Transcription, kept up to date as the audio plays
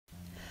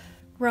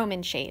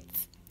Roman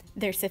shades.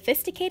 They're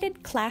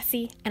sophisticated,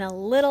 classy, and a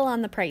little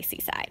on the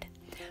pricey side.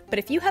 But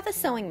if you have a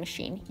sewing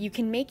machine, you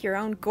can make your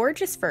own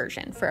gorgeous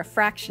version for a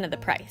fraction of the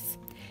price.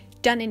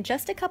 Done in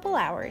just a couple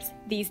hours,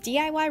 these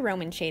DIY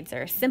Roman shades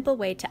are a simple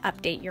way to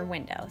update your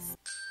windows.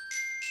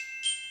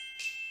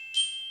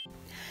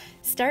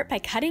 Start by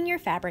cutting your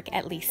fabric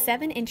at least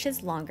 7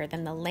 inches longer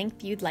than the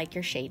length you'd like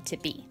your shade to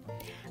be.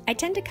 I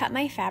tend to cut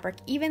my fabric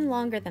even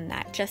longer than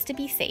that just to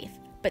be safe,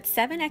 but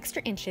 7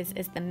 extra inches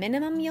is the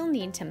minimum you'll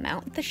need to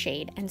mount the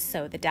shade and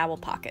sew the dowel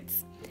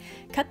pockets.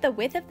 Cut the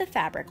width of the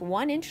fabric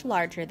 1 inch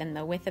larger than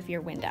the width of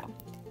your window.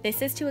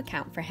 This is to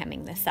account for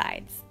hemming the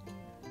sides.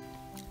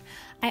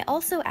 I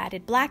also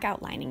added black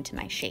outlining to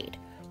my shade,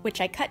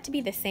 which I cut to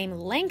be the same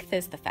length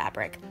as the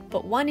fabric,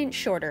 but 1 inch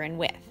shorter in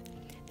width.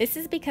 This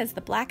is because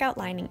the black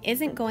outlining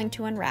isn't going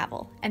to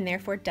unravel and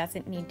therefore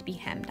doesn't need to be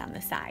hemmed on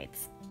the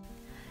sides.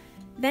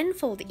 Then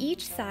fold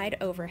each side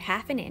over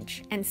 1/2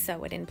 inch and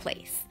sew it in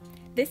place.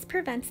 This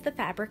prevents the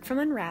fabric from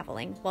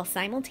unraveling while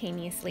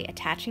simultaneously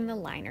attaching the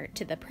liner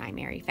to the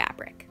primary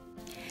fabric.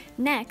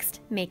 Next,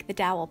 make the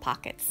dowel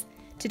pockets.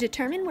 To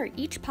determine where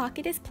each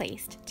pocket is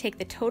placed, take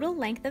the total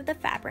length of the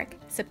fabric,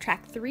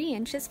 subtract 3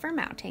 inches for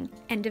mounting,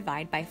 and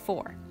divide by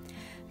 4.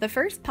 The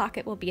first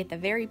pocket will be at the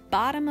very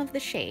bottom of the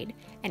shade,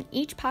 and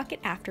each pocket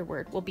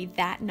afterward will be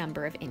that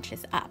number of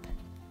inches up.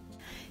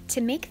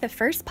 To make the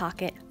first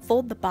pocket,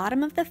 fold the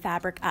bottom of the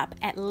fabric up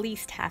at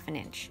least 1/2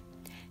 inch.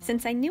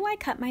 Since I knew I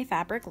cut my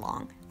fabric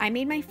long, I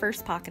made my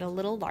first pocket a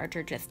little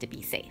larger just to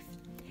be safe.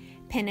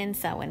 Pin and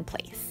sew in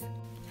place.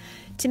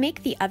 To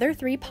make the other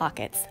 3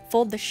 pockets,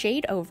 fold the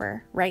shade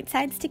over, right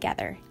sides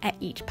together, at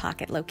each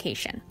pocket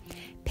location.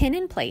 Pin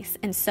in place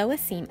and sew a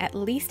seam at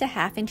least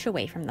 1/2 inch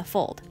away from the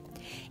fold.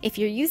 If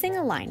you're using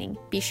a lining,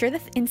 be sure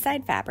the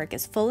inside fabric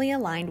is fully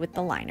aligned with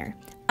the liner,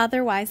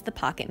 otherwise the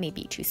pocket may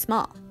be too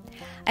small.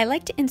 I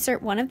like to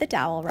insert one of the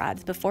dowel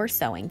rods before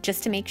sewing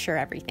just to make sure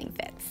everything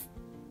fits.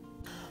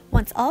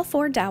 Once all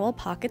 4 dowel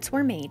pockets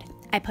were made,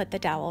 I put the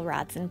dowel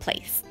rods in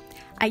place.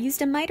 I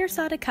used a miter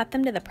saw to cut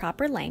them to the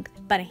proper length,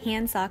 but a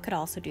hand saw could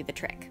also do the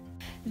trick.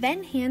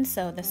 Then hand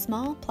sew the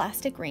small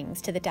plastic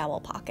rings to the dowel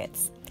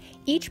pockets.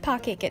 Each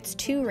pocket gets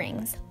 2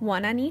 rings,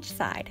 1 on each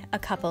side, a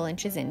couple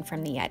inches in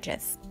from the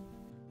edges.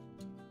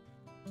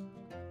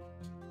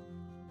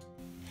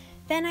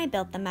 Then I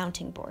built the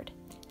mounting board.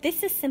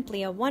 This is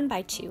simply a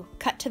 1x2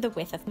 cut to the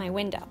width of my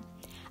window.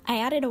 I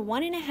added a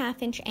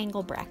 1.5 inch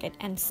angle bracket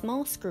and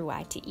small screw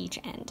eye to each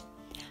end.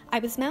 I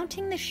was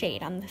mounting the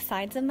shade on the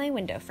sides of my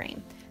window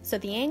frame, so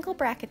the angle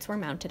brackets were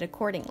mounted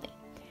accordingly.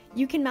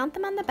 You can mount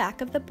them on the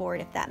back of the board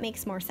if that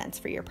makes more sense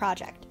for your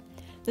project.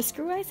 The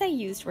screw eyes I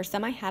used were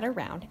some I had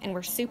around and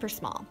were super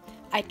small.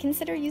 I'd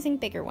consider using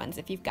bigger ones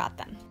if you've got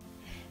them.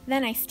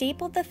 Then I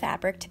stapled the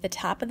fabric to the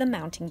top of the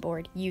mounting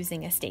board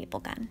using a staple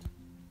gun.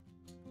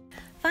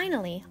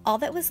 Finally, all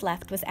that was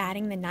left was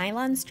adding the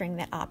nylon string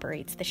that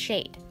operates the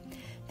shade.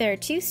 There are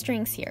 2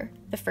 strings here.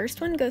 The first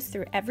one goes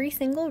through every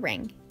single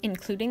ring,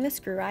 including the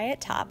screw eye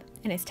at top,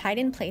 and is tied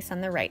in place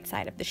on the right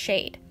side of the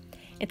shade.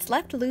 It's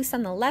left loose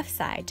on the left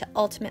side to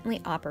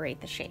ultimately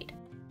operate the shade.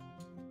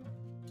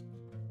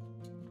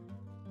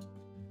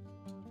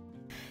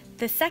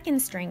 The second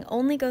string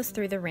only goes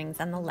through the rings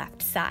on the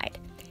left side.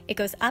 It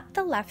goes up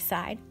the left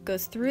side,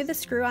 goes through the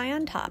screw eye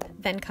on top,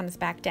 then comes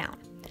back down.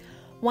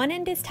 One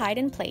end is tied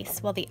in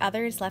place while the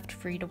other is left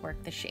free to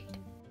work the shade.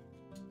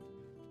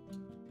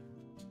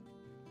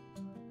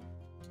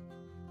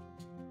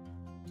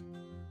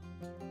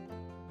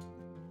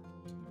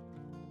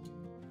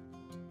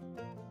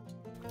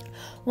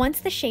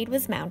 Once the shade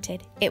was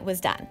mounted, it was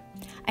done.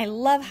 I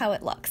love how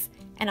it looks,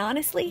 and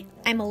honestly,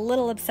 I'm a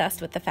little obsessed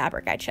with the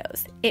fabric I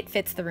chose. It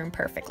fits the room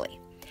perfectly.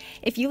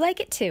 If you like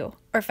it too,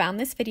 or found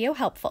this video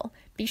helpful,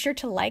 be sure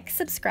to like,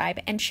 subscribe,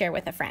 and share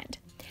with a friend.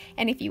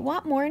 And if you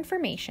want more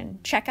information,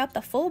 check out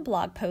the full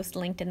blog post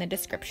linked in the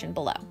description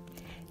below.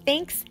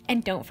 Thanks,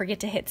 and don't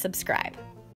forget to hit subscribe.